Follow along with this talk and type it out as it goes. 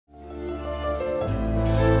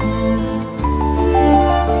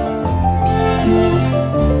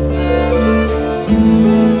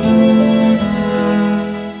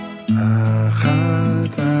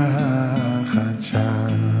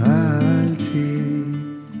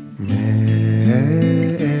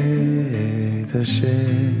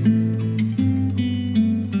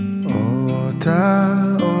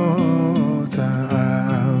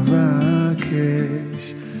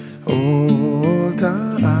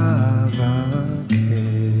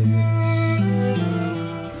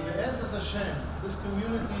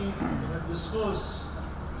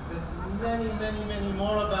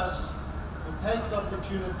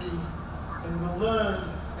opportunity, and we'll learn,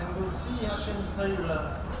 and we'll see Hashem's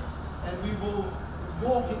Torah, and we will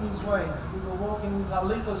walk in His ways, we will walk in His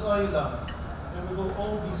Halichos Olam, and we will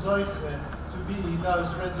all be Zoiche to be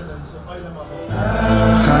those residents of Olam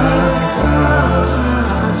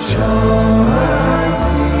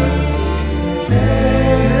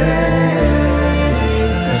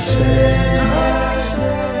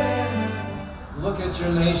Look at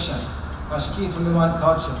your nation.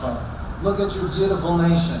 Look at your beautiful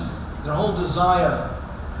nation. Their whole desire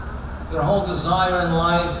in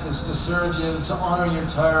life is to serve you, to honor your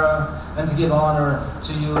Torah, and to give honor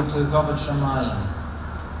to you, to Kavod Shamayim.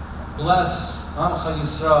 Bless Amcha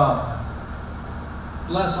Yisrael.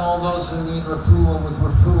 Bless all those who need refuah with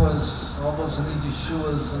refuahs, all those who need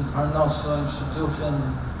Yeshuas and Parnasa and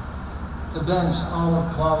Shidduchim, to bench all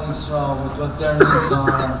of Klal Yisrael with what their needs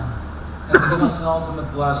are, and to give us an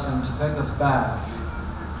ultimate blessing, to take us back,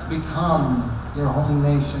 to become your holy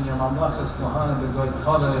nation, your Mamlachas Kohana, the Goy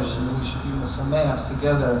Kodesh, and we should be Mesameach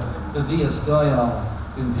together, Bevias Goyal,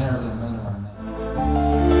 B'Imperium, Amen.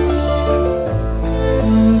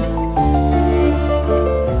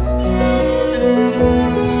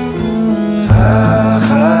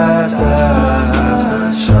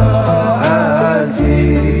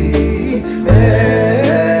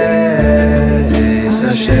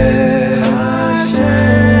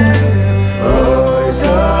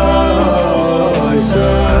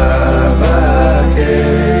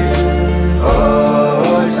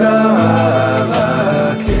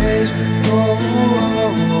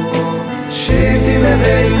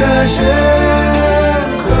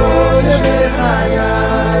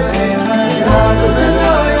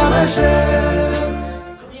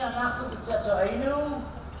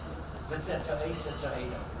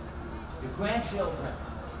 Your grandchildren.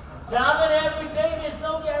 Daven every day, there's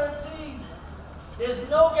no guarantees. There's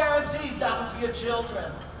no guarantees. Daven for your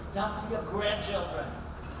children. Daven for your grandchildren.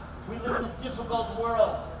 We live in a difficult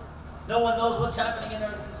world. No one knows what's happening in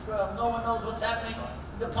Eretz Yisrael. No one knows what's happening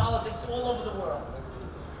in the politics all over the world.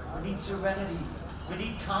 We need serenity. We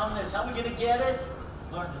need calmness. How are we going to get it?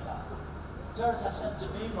 Learn to daven.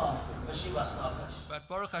 But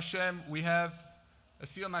Baruch Hashem, we have a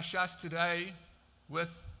Siyum HaShas today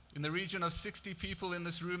with in the region of 60 people in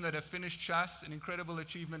this room that have finished Shas, an incredible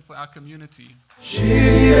achievement for our community.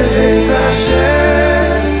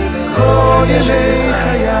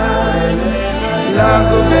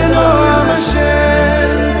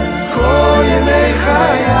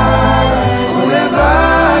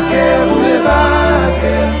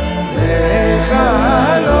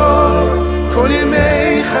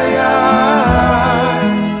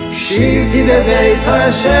 שבתי בבית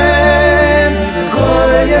השם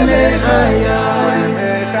כל ימי חיי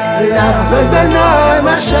לחזות בנועם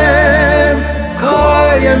השם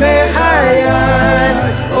כל ימי חיי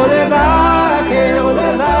ולבקר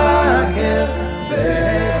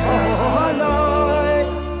בחולוי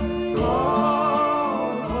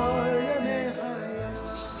כל ימי חיי.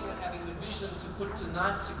 Having the vision to put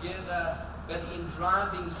tonight together, but in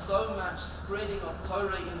driving so much spreading of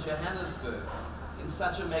Torah in Johannesburg in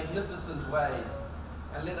such a magnificent way.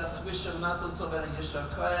 And let us wish a mazel tov and a yeshar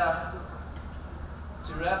koach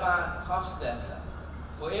to Rabbi Hofstadter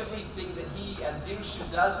for everything that he and Dirshu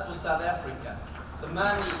does for South Africa. The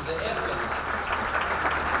money, the effort.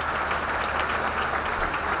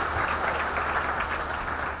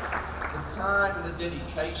 The time, the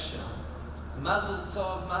dedication. Mazel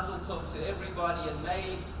tov to everybody, and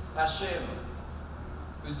may Hashem,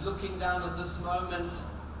 who's looking down at this moment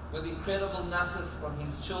with incredible nachas from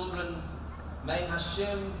his children, may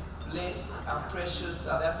Hashem bless our precious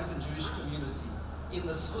South African Jewish community in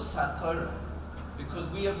the schus ha-Torah, because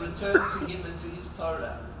we have returned to him and to his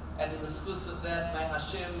Torah, and in the schus of that, may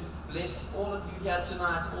Hashem bless all of you here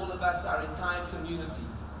tonight, all of us, our entire community,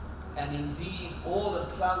 and indeed all of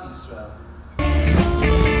Klal Yisrael.